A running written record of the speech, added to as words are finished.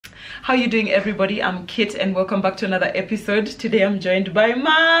How you doing, everybody? I'm Kitt and welcome back to another episode. Today I'm joined by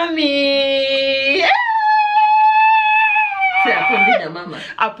Mommy. Say Apondi Nyamama.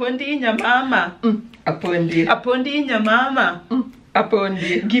 Apondi Nyamama. Apondi. Apondi Nyamama.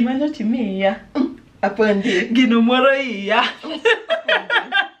 Apondi. Gimana timia. Apondi. Ginomoro iya.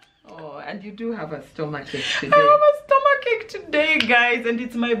 Oh, and you do have a stomachache today. I have a stomachache today, guys, and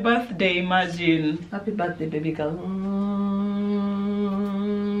it's my birthday. Imagine. Happy birthday, baby girl.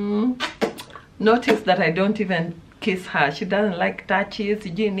 Notice that I don't even kiss her. She doesn't like touches.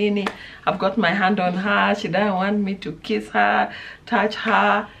 I've got my hand on her. She doesn't want me to kiss her, touch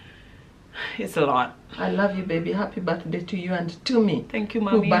her. It's a lot. I love you, baby. Happy birthday to you and to me. Thank you,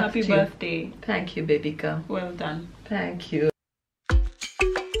 Mommy. Happy birthday. Thank you, baby girl. Well done. Thank you.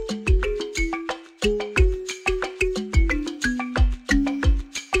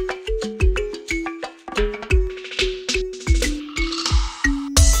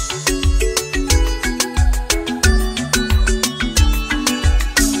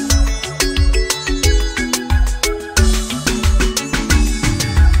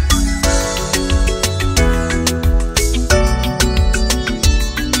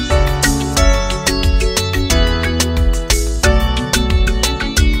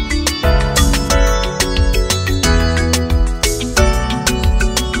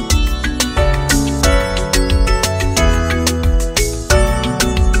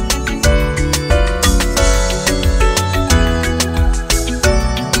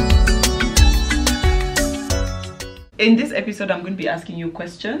 In this episode, I'm going to be asking you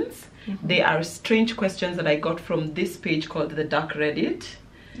questions. They are strange questions that I got from this page called the Dark Reddit.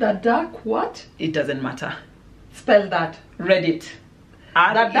 The dark what? It doesn't matter. Spell that. Reddit.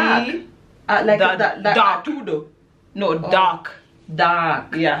 The dark. Like the dark. Arturo. No, dark.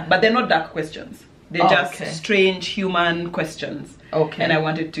 Dark. Yeah, but they're not dark questions. They're just strange human questions. Okay. And I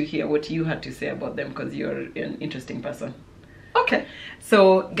wanted to hear what you had to say about them because you're an interesting person. Okay.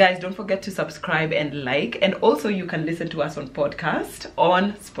 So guys, don't forget to subscribe and like, and also you can listen to us on podcast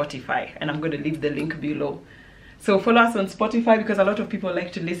on Spotify, and I'm going to leave the link below. So follow us on Spotify because a lot of people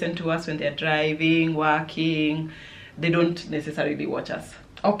like to listen to us when they're driving, working. They don't necessarily watch us.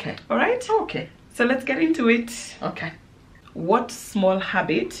 Okay. All right? Okay. So let's get into it. Okay. What small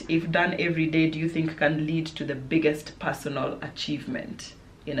habit, if done every day, do you think can lead to the biggest personal achievement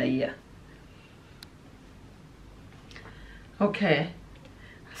in a year? Okay,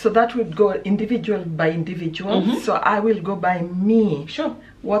 so that would go individual by individual. So I will go by me. Sure.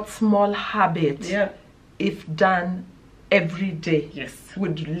 What small habit, if done every day,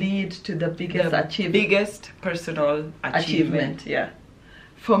 would lead to the biggest achievement? Biggest personal achievement. Yeah.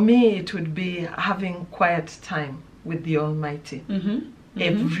 For me, it would be having quiet time with the Almighty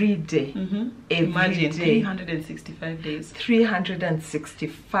every day. Imagine 365 days.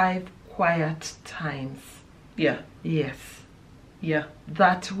 365 quiet times. Yeah. Yes. Yeah.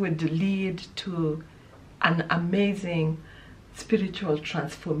 That would lead to an amazing spiritual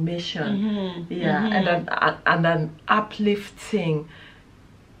transformation. And an uplifting.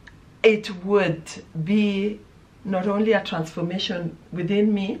 It would be not only a transformation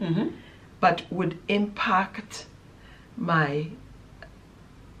within me, but would impact my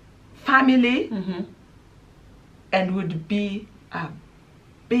family and would be a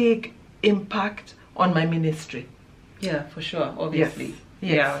big impact on my ministry. Yeah, for sure, obviously.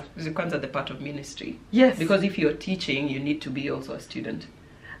 Yes. Yeah, it comes at the part of ministry. Yes. Because if you're teaching, you need to be also a student.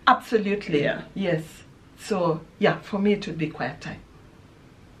 Absolutely. Yeah. Yes. So, yeah, for me it would be quiet time.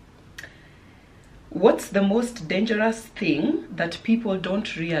 What's the most dangerous thing that people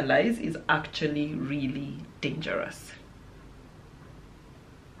don't realize is actually really dangerous?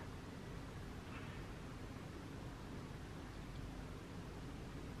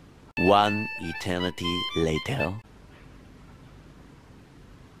 One eternity later.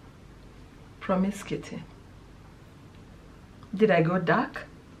 Promiscuity. Did I go dark?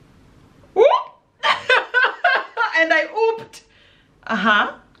 And I ooped.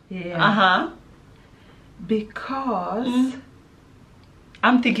 Yeah. Because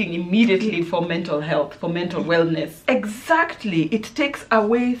I'm thinking immediately for mental health, for mental wellness. Exactly. It takes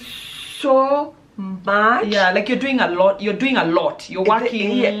away so much. Yeah, like you're doing a lot. You're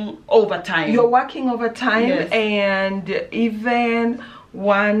working overtime. You're working overtime, and even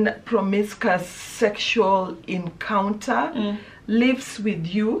one promiscuous sexual encounter lives with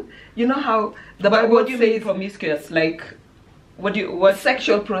you. You know how the Bible what do you mean says promiscuous? Like, what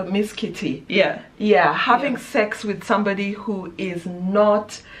sexual promiscuity? Yeah. Yeah, having sex with somebody who is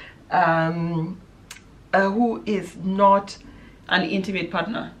not an intimate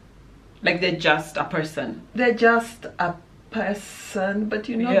partner. Like they're just a person. They're just a person, but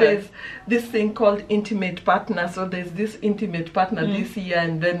you know, there's this thing called intimate partner. So there's this intimate partner this year,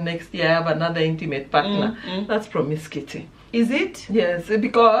 and then next year I have another intimate partner. That's promiscuity. Is it? Yes,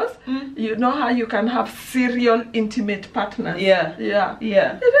 because you know how you can have serial intimate partners. Yeah.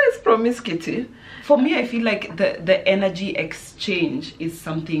 It is promiscuity. For me, I feel like the energy exchange is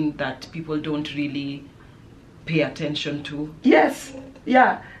something that people don't really pay attention to. Yes,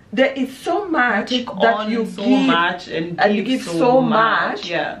 yeah. There is so much that you so give, much and you give so much,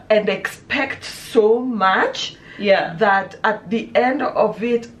 and expect so much, that at the end of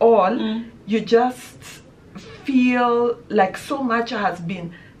it all, you just feel like so much has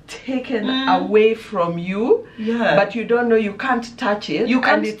been taken away from you, but you don't know, you can't touch it,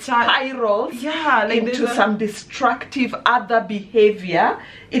 and it spirals into some destructive other behavior.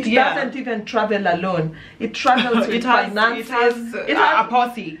 It doesn't even travel alone, it travels with finances. It has a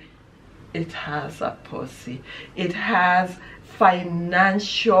posse. It has a posse. It has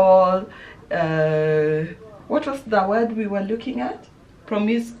financial what was the word we were looking at?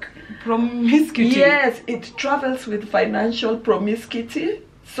 Promiscuity. Yes, it travels with financial promiscuity.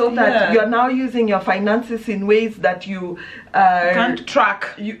 So that you're now using your finances in ways that you can't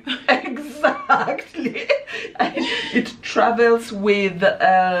track. Exactly. It travels with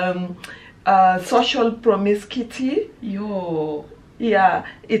social promiscuity. Yeah,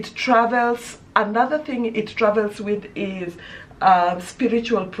 it travels. Another thing it travels with is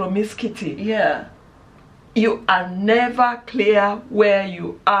spiritual promiscuity. Yeah. You are never clear where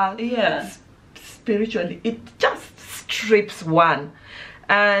you are spiritually. It just strips one.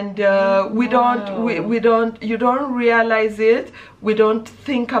 And you don't realize it, we don't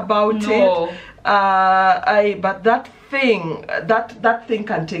think about it, but that thing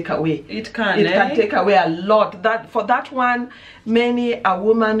can take away. It can take away a lot. For that one, a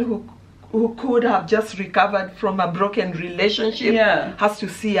woman who could have just recovered from a broken relationship has to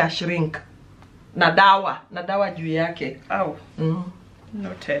see a shrink. Nadawa juu yake. Oh.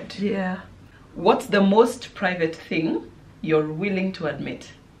 Noted. Yeah. What's the most private thing you're willing to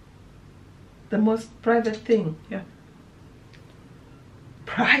admit? The most private thing? Yeah.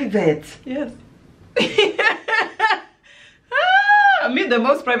 Private? Yes. I mean, the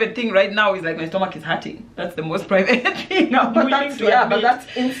most private thing right now is like my stomach is hurting. That's the most private thing I'm willing to admit. But that's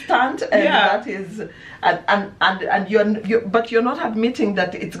instant, and that is, and you're not admitting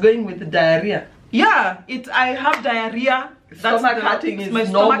that it's going with the diarrhea. Yeah, I have diarrhea. Stomach hurting is my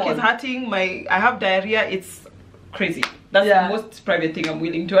normal. Stomach is hurting. I have diarrhea. It's crazy. That's the most private thing I'm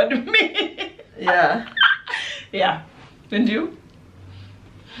willing to admit. Yeah. Yeah. And you?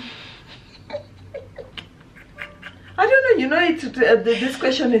 I don't know. You know, this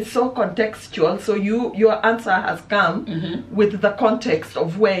question is so contextual. So your answer has come with the context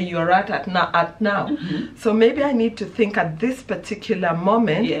of where you're at now. So maybe I need to think at this particular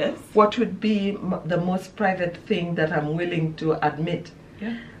moment. Yes. What would be the most private thing that I'm willing to admit?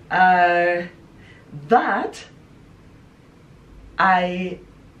 Yeah. That I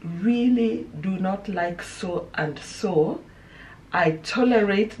really do not like so and so. I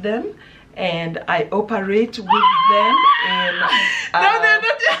tolerate them and I operate with them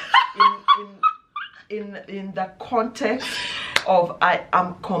in the context of I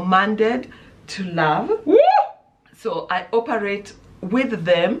am commanded to love. Woo! So I operate with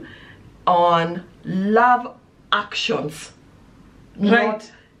them on love actions, not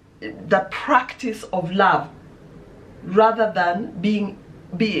the practice of love, rather than being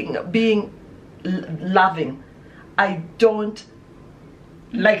loving. I don't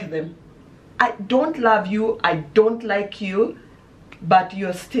like them. I don't love you, I don't like you, but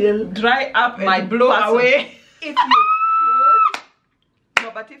you're still dry up and my blow person. Away. If you could,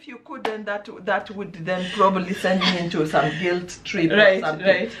 no, but if you could, then that would then probably send me into some guilt trip or something.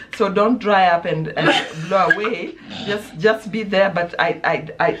 Right. So don't dry up and blow away. Just be there, but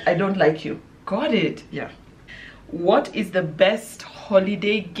I don't like you. Got it. Yeah. What is the best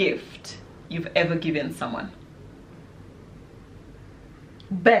holiday gift you've ever given someone?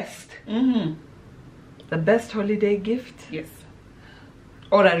 Best. The best holiday gift? Yes.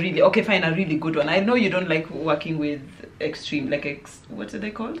 Or a really, okay, fine, a really good one. I know you don't like working with extreme, like, what are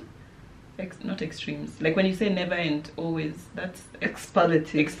they called? Not extremes. Like when you say never and always, that's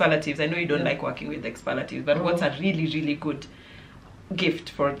expletives. I know you don't like working with expletives, but what's a really, really good gift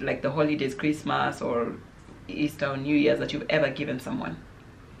for like the holidays, Christmas or Easter or New Year's that you've ever given someone?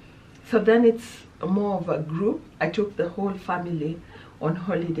 So then it's more of a group. I took the whole family on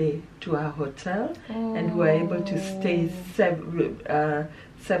holiday to a hotel, and we were able to stay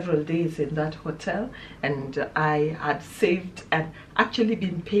several days in that hotel, and I had saved and actually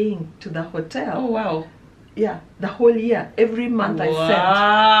been paying to the hotel. Oh wow. Yeah, the whole year, every month I sent.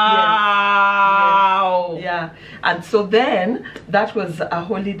 Wow. Yes. Yeah, and so then that was a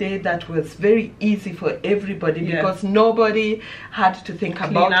holiday that was very easy for everybody because nobody had to think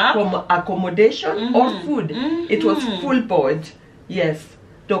about accommodation or food. It was full board. Yes,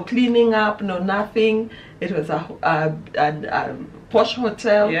 no cleaning up, no nothing. It was a posh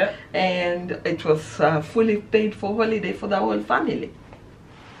hotel, and it was fully paid for holiday for the whole family.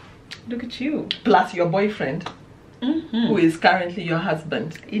 Look at you. Plus your boyfriend, who is currently your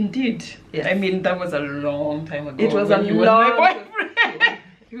husband. Indeed. Yes. I mean, that was a long time ago. It was a long my boyfriend.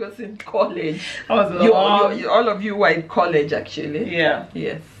 He was in college. I was all of you were in college, actually. Yeah.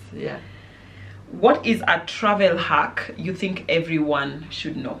 Yes. Yeah. What is a travel hack you think everyone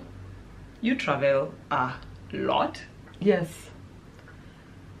should know? You travel a lot. Yes.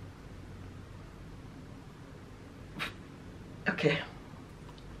 Okay.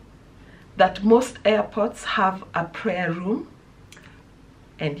 That most airports have a prayer room,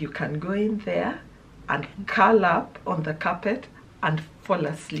 and you can go in there and curl up on the carpet and fall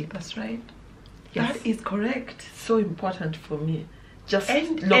asleep. That's right. Yes. That is correct. So important for me. Just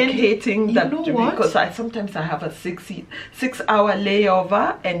and locating that, because sometimes I have a 6-hour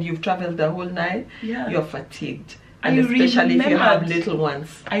layover and you've traveled the whole night. Yeah. You're fatigued. And especially if you have little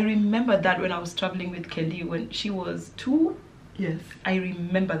ones. I remember that when I was traveling with Kelly when she was 2. Yes. I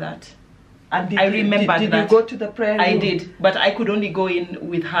remember that. And I remember did you go to the prayer room? I did, but I could only go in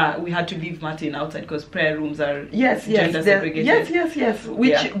with her. We had to leave Martin outside because prayer rooms are gender segregated. Yes.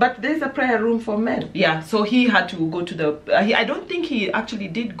 But there's a prayer room for men. Yeah, so he had to go to the. I don't think he actually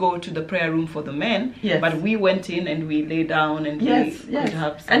did go to the prayer room for the men. Yes. But we went in and we lay down and we could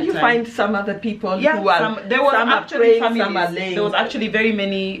have some and you time. Find some other people who are. There was actually praying, families. There was actually very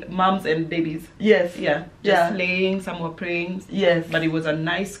many moms and babies. Yes. Yeah. Just laying. Some were praying. Yes. But it was a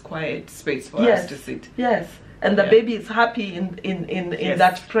nice, quiet space for us to sit. Yes, and the baby is happy in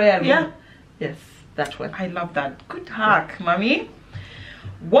that prayer room. Yeah. Yes, that one. I love that. Good hack, mommy.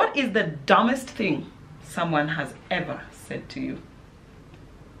 What is the dumbest thing someone has ever said to you?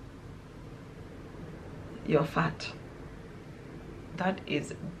 You're fat. That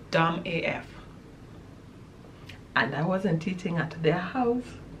is dumb AF. And I wasn't eating at their house.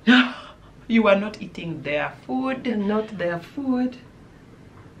 You were not eating their food. Not their food.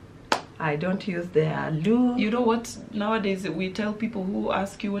 I don't use their loo. You know what? Nowadays we tell people who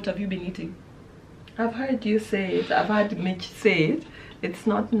ask you, what have you been eating? I've heard you say it. I've heard Mitch say it. It's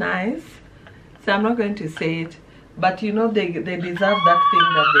not nice. So I'm not going to say it. But you know, they deserve that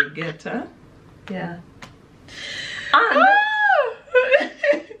thing that they get, huh? Yeah. And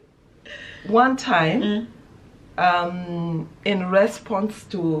one time, in response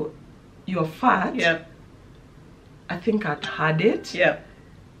to your fat, I think I'd had it. Yeah.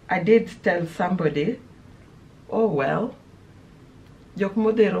 I did tell somebody, oh well,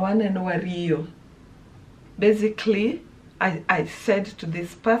 basically, I said to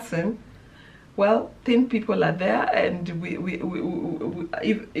this person, well, thin people are there, and we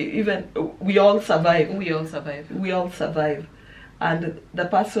all survive. We all survive. We all survive. And the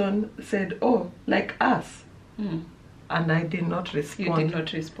person said, oh, like us. And I did not respond. You did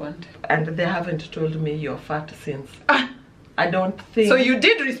not respond. And they haven't told me you're fat since. I don't think. So you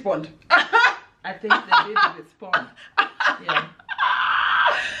did respond. I think they did respond. Yeah.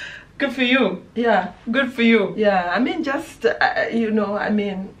 Good for you. Yeah. Good for you. Yeah. I mean, just you know, I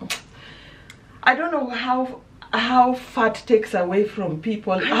mean, I don't know how fat takes away from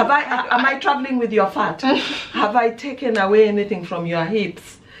people. Am I traveling with your fat? Have I taken away anything from your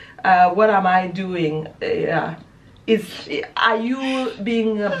hips? What am I doing? Yeah. Are you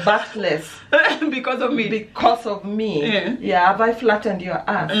being buttless because of me? Because of me. Yeah. Have I flattened your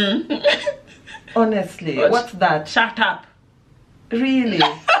ass? Honestly, what's that? Shut up. Really?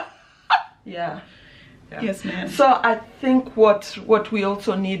 Yeah. Yes, ma'am. So I think what we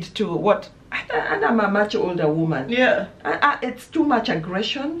also need to and I'm a much older woman. Yeah. It's too much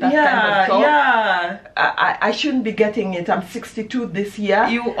aggression. That kind of talk. Yeah. I shouldn't be getting it. I'm 62 this year.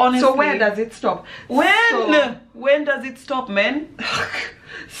 You honestly. So where does it stop? When does it stop, man?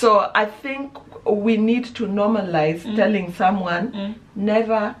 So I think we need to normalize telling someone,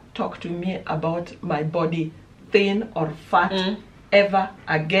 never talk to me about my body, thin or fat. Ever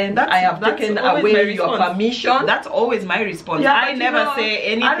again. I have taken away your permission. That's always my response. Yeah, I never say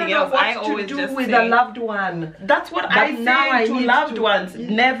anything else. I always do just with say a loved one. That's what I say to loved ones.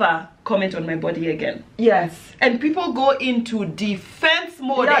 Never comment on my body again. Yes. And people go into defense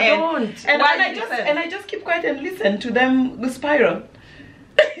mode. Yeah, don't. And I just keep quiet and listen to them spiral.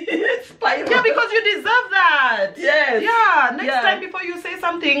 Spiral. Yeah, because you deserve that. Yes. Yeah. Next time before you say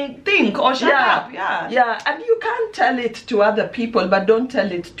something, think or shut up. Yeah. Yeah, and you can't tell it to other people, but don't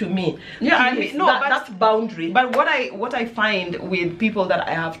tell it to me. Yeah, Please. I mean, no, that's boundary. But what I find with people that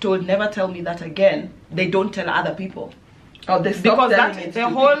I have told never tell me that again, they don't tell other people. Oh, they stop because telling that it the to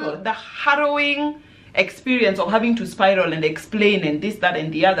whole people. the harrowing experience of having to spiral and explain and this, that,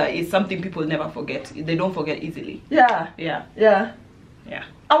 and the other is something people never forget. They don't forget easily. Yeah. Yeah. Yeah. Yeah.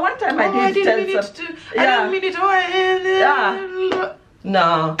 And one time I didn't mean it to. I didn't mean it. Yeah.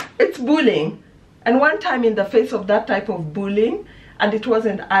 No, it's bullying. And one time in the face of that type of bullying, and it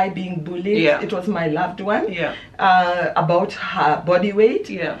wasn't I being bullied, it was my loved one, about her body weight.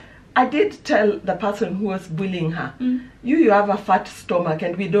 Yeah. I did tell the person who was bullying her, you have a fat stomach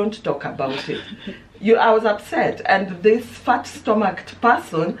and we don't talk about it. I was upset, and this fat stomached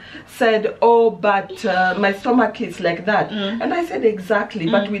person said, oh, but my stomach is like that. And I said, exactly,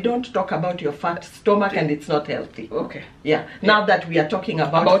 but we don't talk about your fat stomach and it's not healthy. Okay. Yeah. Now that we are talking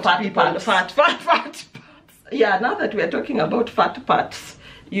about fat people, parts. fat parts. Yeah, now that we are talking about fat parts,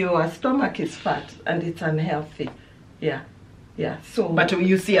 your stomach is fat and it's unhealthy. Yeah. Yeah, so... But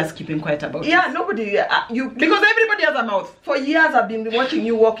you see us keeping quiet about it. Yeah, nobody... because everybody has a mouth. For years I've been watching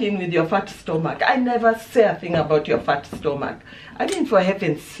you walk in with your fat stomach. I never say a thing about your fat stomach. I mean, for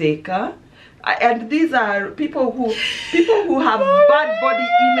heaven's sake, huh? And these are people who have bad body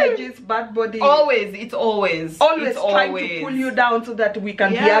images, bad body... It's always trying to pull you down so that we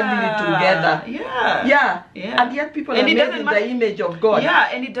can be ugly together. Yeah. And yet people are made in the image of God. Yeah,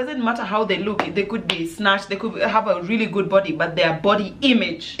 and it doesn't matter how they look. They could be snatched, they could have a really good body, but their body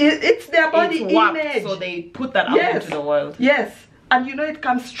image... It's their body image. So they put that out into the world. Yes. And you know it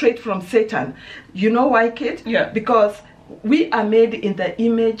comes straight from Satan. You know why, Kitt? Yeah. Because... we are made in the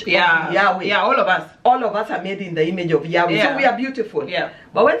image of Yahweh. Yeah, all of us. All of us are made in the image of Yahweh. Yeah. So we are beautiful. Yeah.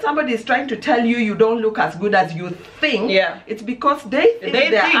 But when somebody is trying to tell you you don't look as good as you think, it's because they think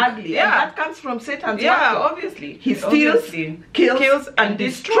they're ugly. Yeah. And that comes from Satan's work. Obviously. He steals, kills, and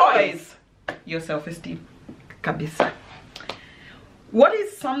destroys your self-esteem. Kabisa. What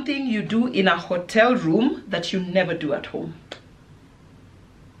is something you do in a hotel room that you never do at home?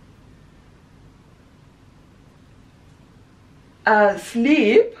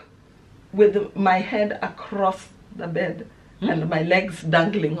 Sleep with my head across the bed and my legs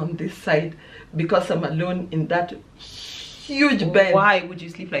dangling on this side because I'm alone in that huge bed. Why would you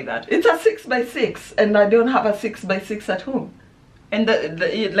sleep like that? It's a 6x6 and I don't have a 6x6 at home. And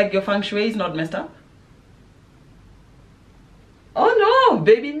like your feng shui is not messed up? Oh no,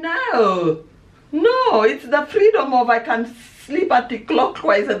 baby, no. No, it's the freedom of I can sleep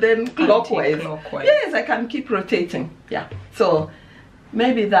anti-clockwise and then clockwise. Yes, I can keep rotating. Yeah. So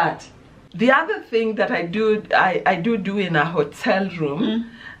maybe that. The other thing that I do in a hotel room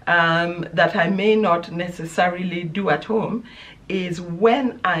that I may not necessarily do at home is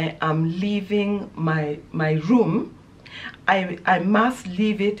when I am leaving my room, I must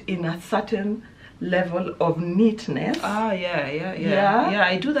leave it in a certain level of neatness. Yeah,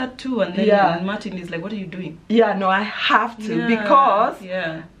 I do that too, and then Martin is like, what are you doing? Yeah, no, I have to because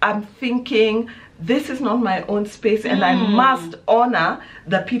I'm thinking this is not my own space and I must honor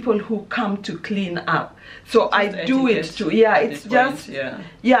the people who come to clean up. So I do it too. Yeah, it's just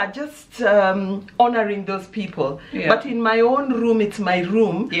just honoring those people. But in my own room, it's my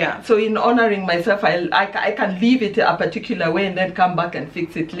room. Yeah. So in honoring myself, I can leave it a particular way and then come back and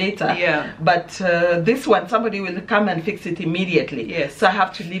fix it later. Yeah. But this one, somebody will come and fix it immediately. Yes. So I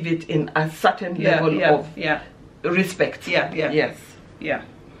have to leave it in a certain level of respect. Yes. Yeah.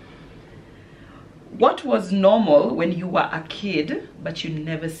 What was normal when you were a kid, but you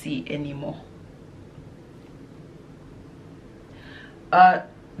never see anymore?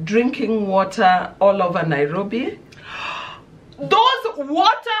 Drinking water all over Nairobi. Those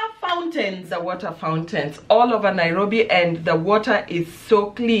water fountains. The water fountains all over Nairobi, and the water is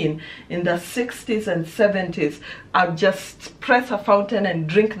so clean. In the 60s and 70s, I'd just press a fountain and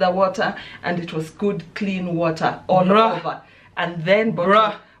drink the water, and it was good, clean water all over. And then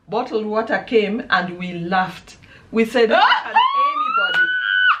bottled water came, and we laughed. We said, can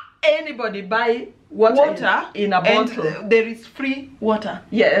anybody buy water in a bottle? And there is free water.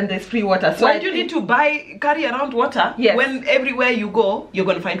 Yeah, and there's free water. So why do you need to carry around water when everywhere you go, you're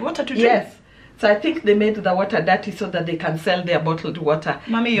going to find water to drink? Yes. So I think they made the water dirty so that they can sell their bottled water.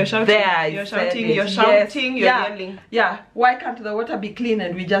 Mommy, you're shouting. You're shouting, you're yelling. Yeah. Why can't the water be clean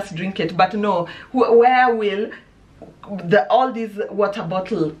and we just drink it? But no, where will all these water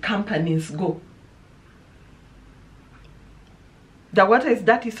bottle companies go? The water is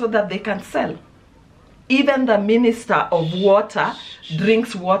dirty so that they can sell. Even the minister of water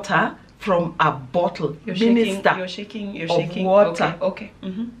drinks water from a bottle. You're shaking water. Okay.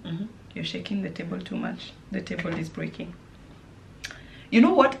 You're shaking the table too much. The table is breaking. You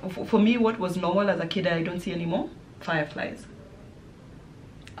know what? For me, what was normal as a kid, I don't see anymore. Fireflies.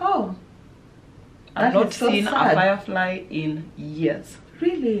 Oh. I've not seen a firefly in years.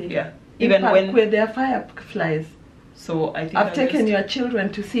 Really? Yeah. Even when where there are fireflies. So I think I've taken your children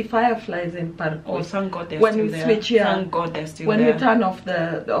to see fireflies in Park. Oh, thank God they're when still we there. Switch, yeah. Thank God they're still when there. We turn off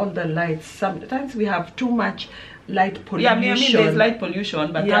all the lights. Sometimes we have too much light pollution. Yeah, I mean there's light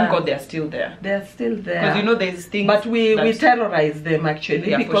pollution, but thank God they're still there. They're still there. Because you know there's things. But we terrorize them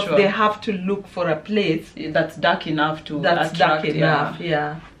actually, because they have to look for a place that's dark enough to dark enough.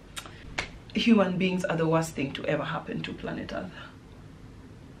 Yeah. Human beings are the worst thing to ever happen to planet Earth.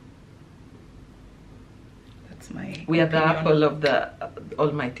 We are the apple of the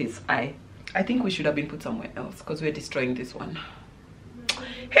Almighty's eye. I think we should have been put somewhere else because we're destroying this one.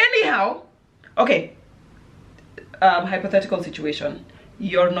 Anyhow, okay. Hypothetical situation.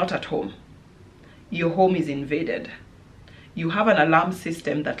 You're not at home. Your home is invaded. You have an alarm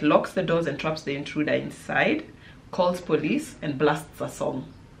system that locks the doors and traps the intruder inside, calls police, and blasts a song.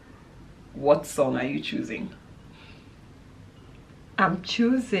 What song are you choosing? I'm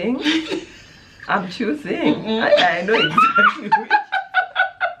choosing. I know exactly which.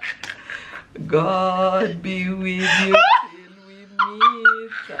 God be with you till we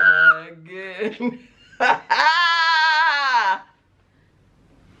meet again.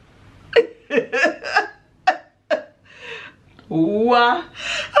 Wah.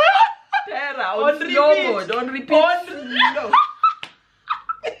 Terra on slow mode. On repeat. No.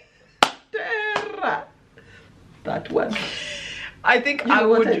 Terra. That one. I think I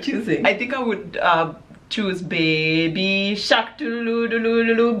would choose Baby Shark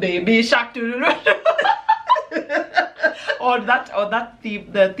Toodaloo, Baby Shark Toodaloo. or that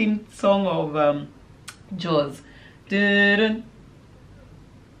the theme song of Jaws. Dun,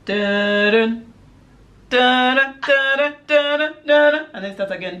 dun, dun, dun, dun, dun, dun, and then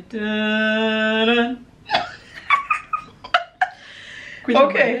starts again. Dun.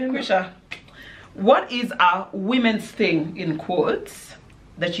 Okay, Quisha. What is a women's thing, in quotes,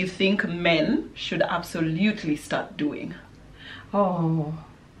 that you think men should absolutely start doing? Oh,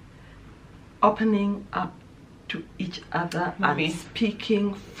 opening up to each other and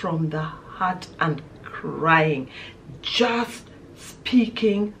speaking from the heart and crying. Just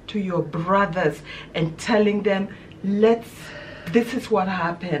speaking to your brothers and telling them, this is what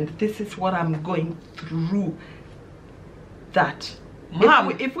happened, this is what I'm going through. That.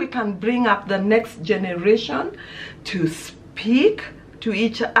 If we can bring up the next generation to speak to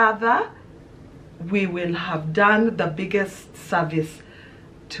each other, we will have done the biggest service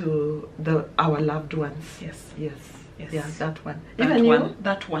to our loved ones. Yes. Yeah, that one.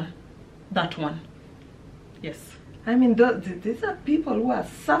 That one. Yes. I mean, these are people who are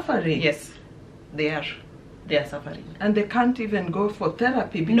suffering. Yes, they are. They are suffering. And they can't even go for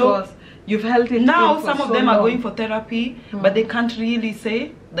therapy because you've held it now in for some of them are going for therapy, but they can't really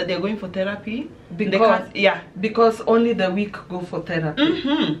say that they're going for therapy because only the weak go for therapy.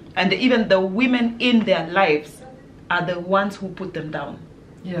 And even the women in their lives are the ones who put them down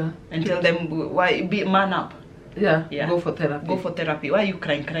and tell them, why be man up, go for therapy. Why are you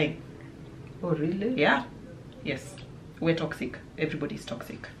crying? Oh really? Yes, we're toxic. Everybody's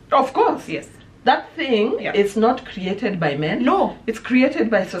toxic, of course. Yes. That thing is not created by men. No. It's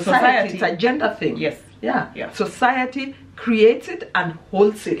created by society. It's a gender thing. Yes. Yeah. Society creates it and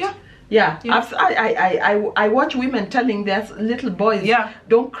holds it. Yeah. I watch women telling their little boys,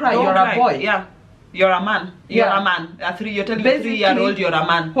 don't cry, you're a boy. Yeah. You're a man. You're a man. You're telling a 3-year-old you're a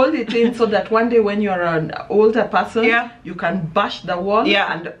man. Hold it in so that one day when you're an older person, you can bash the wall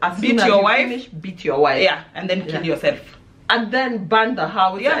and as soon as you finish, beat your wife. Yeah. And then kill yourself. And then burn the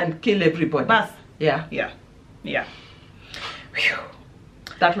house and kill everybody. Bas. Yeah. Whew.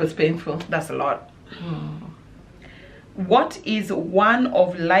 That was painful. That's a lot. What is one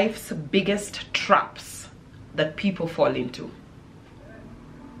of life's biggest traps that people fall into?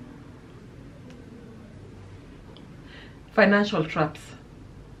 Financial traps.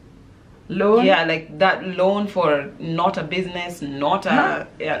 Loan? Yeah, like that loan for not a business, not a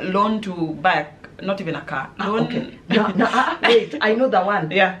loan to buy not even a car. Loan. Okay. Wait, I know the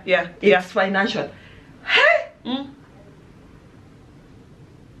one. It's financial. Hey!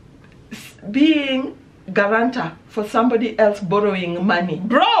 Being guarantor for somebody else borrowing money.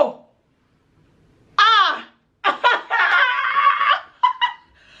 Bro! How?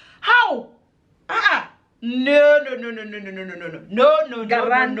 No.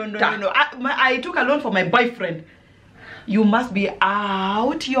 I took a loan for my boyfriend. You must be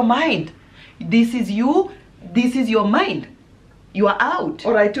out your mind. This is you. This is your mind. You are out.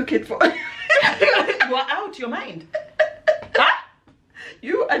 Or I took it for... You are out your mind. Huh?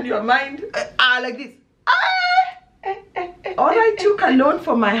 You and your mind are like this. Or I took a loan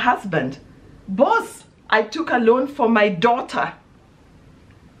for my husband. Boss. I took a loan for my daughter.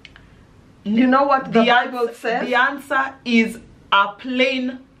 You know what the Bible says? The answer is a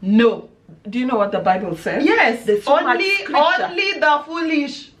plain no. Do you know what the Bible says? Yes. There's so only the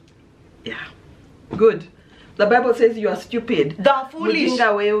foolish. Yeah. Good. The Bible says you are stupid. The foolish.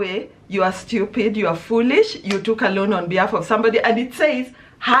 You are stupid, you are foolish, you took a loan on behalf of somebody, and it says,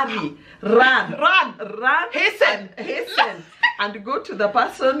 hurry, run, hasten, and go to the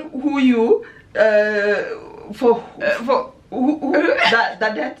person who you, the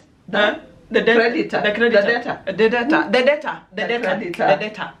debtor.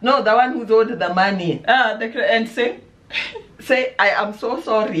 No, the one who's owed the money. And say, I am so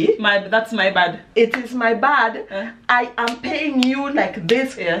sorry. That's my bad. It is my bad. I am paying you like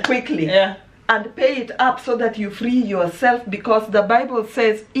this quickly. And pay it up so that you free yourself, because the Bible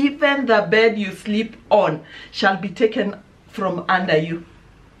says even the bed you sleep on shall be taken from under you.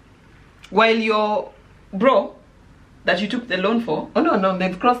 While your bro that you took the loan for... Oh no,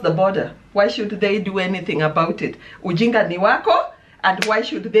 they've crossed the border. Why should they do anything about it? Ujinga ni wako, and why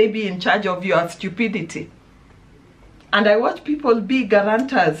should they be in charge of your stupidity? And I watch people be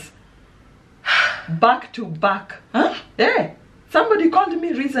guarantors back to back. Huh? Yeah. Somebody called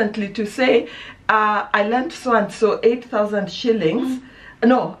me recently to say, I lent so-and-so 8,000 shillings.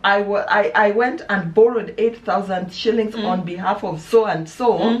 No, I went and borrowed 8,000 shillings on behalf of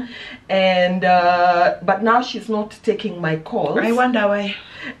so-and-so. And but now she's not taking my calls. I wonder why.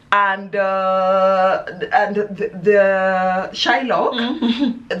 And the Shylock,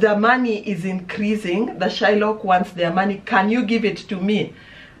 the money is increasing. The Shylock wants their money. Can you give it to me?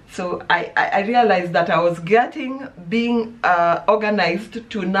 So I realized that I was being organized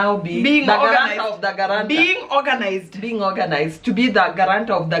to now be the guarantor of the guarantor. Being organized to be the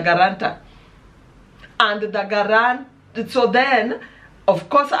guarantor of the guarantor. And the guarantor, so then, of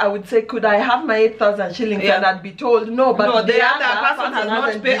course, I would say, could I have my 8,000 shillings? And I'd be told, no, but no, the other person has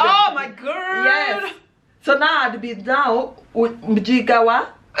not paid. Oh my God. Yes. So now I'd be now,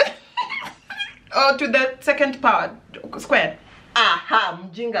 Mjigawa. Oh, to the second power, squared. Aha,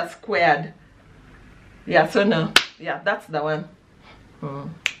 Mjinga squared. Yeah, so no. Yeah, that's the one.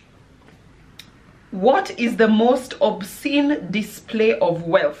 What is the most obscene display of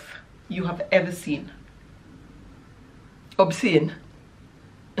wealth you have ever seen? Obscene.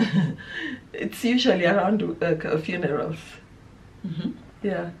 It's usually around funerals.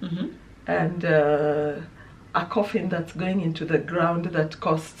 Yeah. And a coffin that's going into the ground that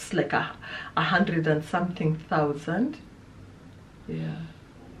costs like 100 and something thousand. Yeah.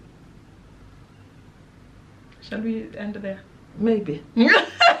 Shall we end there? Maybe.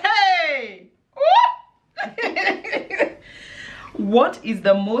 Hey! What is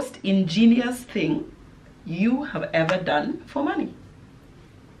the most ingenious thing you have ever done for money?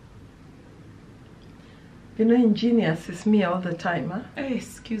 You know, ingenious is me all the time, huh? Hey,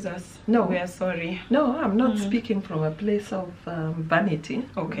 excuse us. No. We are sorry. No, I'm not speaking from a place of vanity.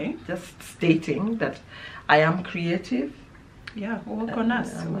 Okay. Just stating that I am creative. Yeah, work on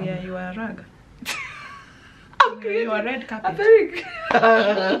us. You are a rag. You are red carpet.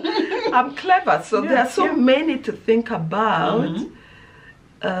 I'm clever, so there are so many to think about.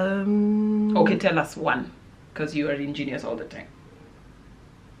 Okay, tell us one, because you are ingenious all the time.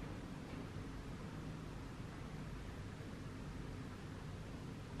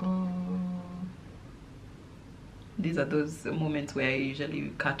 These are those moments where I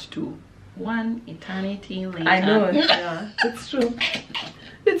usually cut to one eternity later. I know, yeah, it's true.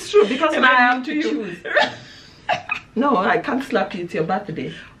 It's true, because now I have to choose. No, I can't slap you, it's your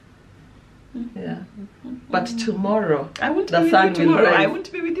birthday. Yeah. But tomorrow, I won't the be sun with you will tomorrow. rise. I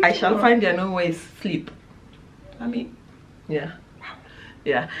won't be with you I tomorrow. shall find no way sleep. I mean, yeah.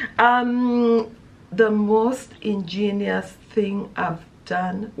 Yeah. The most ingenious thing I've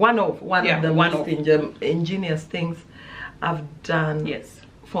done, one of the most ingenious things I've done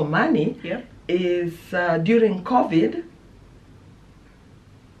for money is during COVID,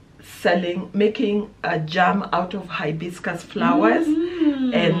 making a jam out of hibiscus flowers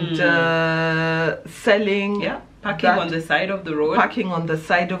and selling, packing on the side of the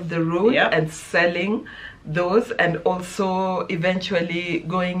road, and selling those, and also eventually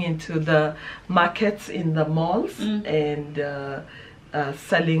going into the markets in the malls and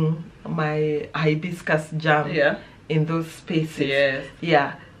selling my hibiscus jam in those spaces. Yes.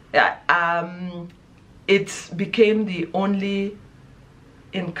 Yeah. It became the only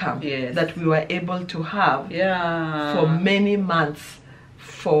income that we were able to have for many months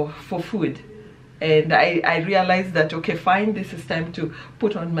for food. And I realized that, okay, fine, this is time to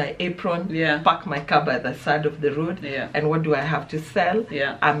put on my apron, park my car by the side of the road, and what do I have to sell?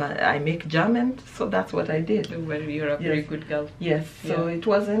 I make judgement, so that's what I did. Well, you're a very good girl. Yes, so it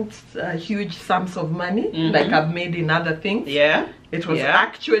wasn't huge sums of money like I've made in other things. It was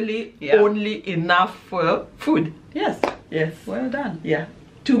actually only enough for food. Yes. Well done.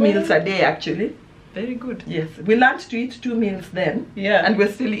 2 meals a day, actually. Very good. Yes, we learned to eat 2 meals then, and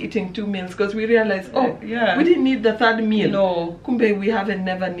we're still eating 2 meals because we realized, we didn't need the third meal. No, kumbe we haven't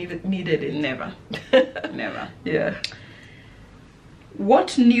never needed it. Never, never. Yeah.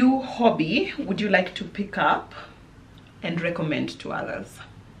 What new hobby would you like to pick up and recommend to others?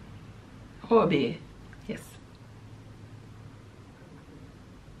 Hobby? Yes.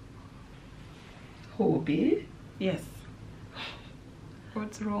 Hobby? Yes.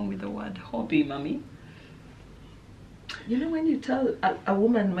 What's wrong with the word hobby, mommy? You know, when you tell a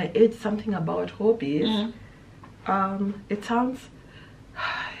woman my age something about hobbies, it sounds,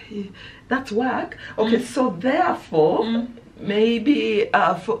 that's work. Okay, so therefore, maybe,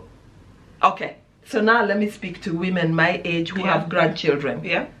 okay, so now let me speak to women my age who have grandchildren.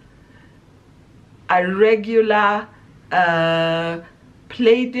 A regular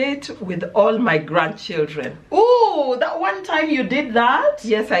play date with all my grandchildren. Oh, that one time you did that?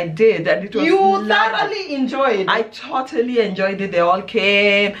 Yes, I did, and it was thoroughly enjoyed. I totally enjoyed it. They all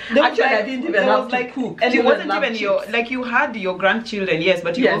came. Actually, I didn't even have to cook. And it wasn't even you had your grandchildren, yes,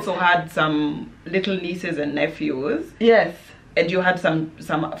 but you also had some little nieces and nephews. Yes. And you had some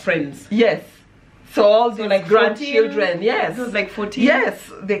friends. Yes. So all these like grandchildren, 14? yes. It was like 14?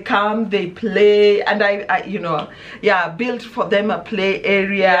 Yes, they come, they play, and I you know, built for them a play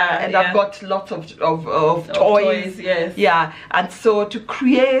area, and I've got lots of toys. Yes. Yeah, and so to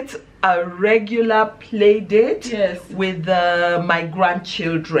create a regular play date with my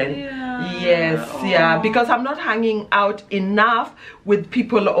grandchildren. Yes, because I'm not hanging out enough with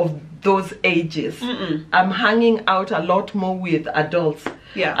people of those ages. I'm hanging out a lot more with adults.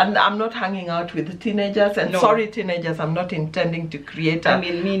 And I'm not hanging out with the teenagers. And sorry, teenagers, I'm not intending to create a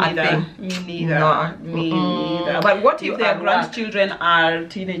me neither. thing. Me neither. No. Me neither. But what if their grandchildren are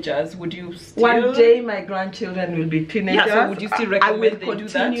teenagers? Would you still? One day my grandchildren will be teenagers. So would you still recommend I will they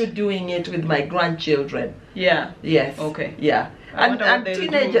continue doing it with my grandchildren. Yes. Okay. And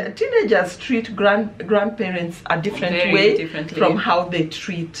teenagers treat grandparents a different way differently from how they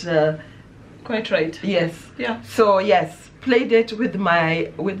treat. Quite right. Yes. So yes, play date with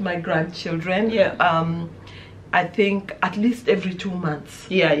my grandchildren. I think at least every 2 months.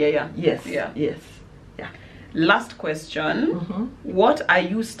 Yes. Last question. What are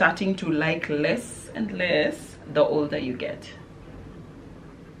you starting to like less and less the older you get?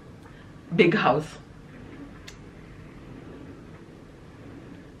 Big house.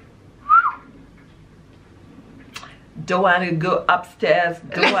 Don't want to go upstairs,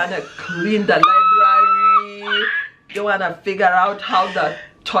 don't want to clean the library, don't want to figure out how the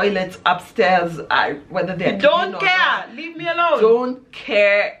toilets upstairs are, whether they're clean or not. Leave me alone. Don't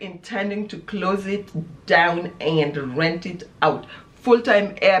care, intending to close it down and rent it out.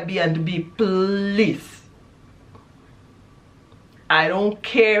 Full-time Airbnb, please. I don't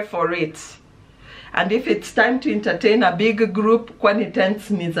care for it. And if it's time to entertain a big group, kwani tents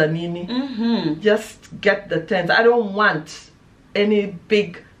ni za nini? Just get the tents. I don't want any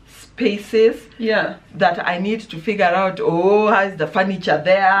big spaces that I need to figure out, how is the furniture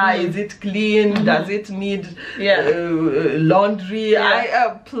there? Is it clean? Does it need laundry?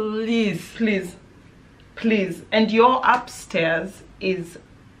 Please. And your upstairs is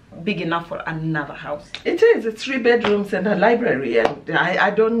big enough for another house. It is. It's 3 bedrooms and a library, and I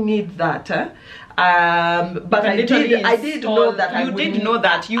don't need that. But I did know that I wouldn't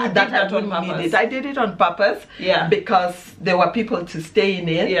need it. I did it on purpose because there were people to stay in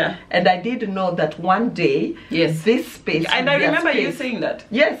it, and I did know that one day this space. And I remember you saying that.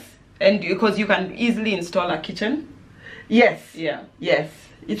 Yes, and because you can easily install a kitchen. Yes.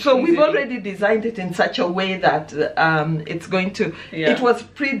 So we've already designed it in such a way that it's going to. It was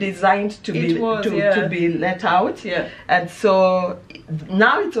pre-designed to be let out, and so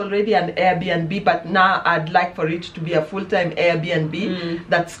now it's already an Airbnb. But now I'd like for it to be a full-time Airbnb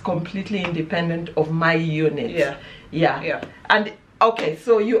that's completely independent of my unit. And okay,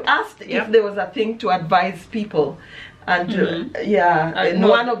 so you asked if there was a thing to advise people, and in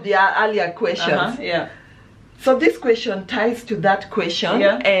one of the earlier questions. So this question ties to that question,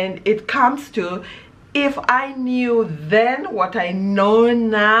 and it comes to, if I knew then what I know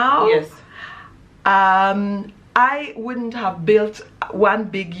now, yes, I wouldn't have built one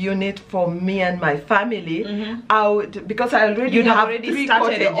big unit for me and my family. I would, because I already have three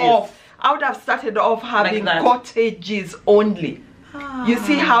cottages. I would have started off having cottages only. You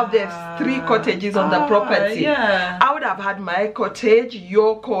see how there's 3 cottages on the property. Yeah. I would have had my cottage,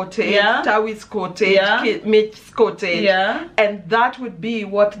 your cottage, Tawi's cottage, Mitch's cottage, and that would be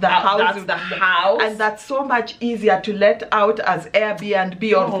what the house would be. And that's so much easier to let out as Airbnb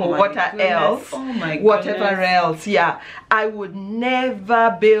or for whatever else. Yeah, I would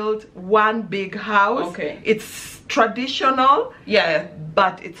never build one big house. Okay, it's traditional. Yeah,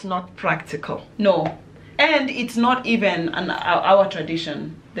 but it's not practical. No. And it's not even our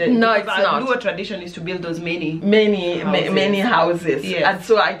tradition. No, it's not. Our tradition is to build those many houses. Yes. And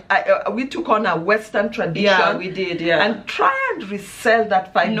so we took on a Western tradition. Yeah, we did. Yeah. And try and resell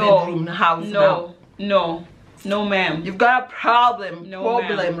that 5-bedroom house now. No, ma'am. You've got a problem.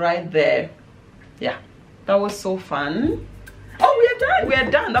 Problem right there. Yeah. That was so fun. Oh, we are done. We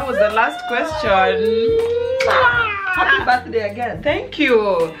are done. That was the last question. Happy birthday again. Thank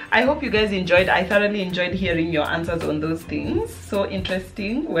you. I hope you guys enjoyed. I thoroughly enjoyed hearing your answers on those things. So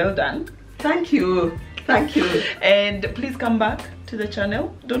interesting. Well done. Thank you. Thank you. And please come back to the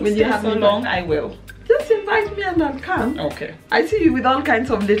channel. Don't stay so long. I will. Just invite me and I'll come. Okay. I see you with all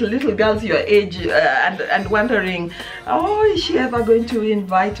kinds of little girls your age and wondering, oh, is she ever going to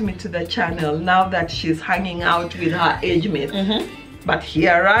invite me to the channel now that she's hanging out with her age mates? But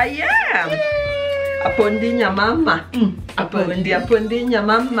here I am. Apondi nyamama. Apondi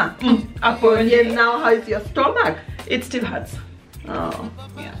nyamama. Apondi. Now how is your stomach? It still hurts. Oh.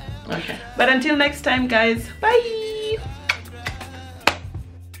 Yeah. Okay. But until next time, guys. Bye.